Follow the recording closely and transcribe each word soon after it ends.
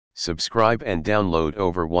Subscribe and download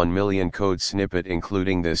over 1 million code snippet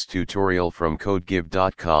including this tutorial from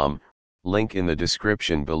codegive.com, link in the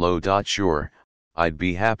description below. Sure, I'd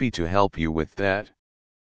be happy to help you with that.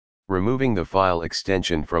 Removing the file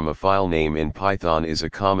extension from a file name in Python is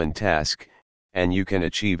a common task, and you can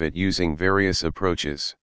achieve it using various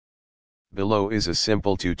approaches. Below is a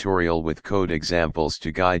simple tutorial with code examples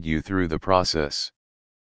to guide you through the process.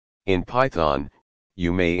 In Python,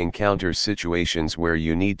 you may encounter situations where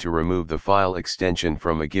you need to remove the file extension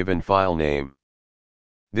from a given file name.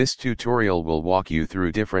 This tutorial will walk you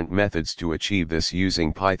through different methods to achieve this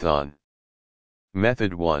using Python.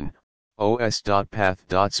 Method 1,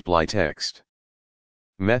 os.path.splitext.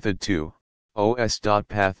 Method 2,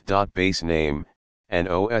 os.path.basename, and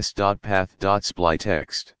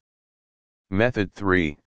os.path.splitext. Method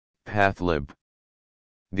 3, pathlib.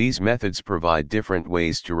 These methods provide different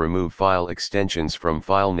ways to remove file extensions from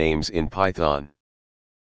file names in Python.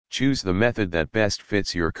 Choose the method that best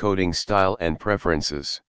fits your coding style and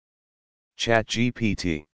preferences.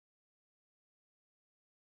 ChatGPT.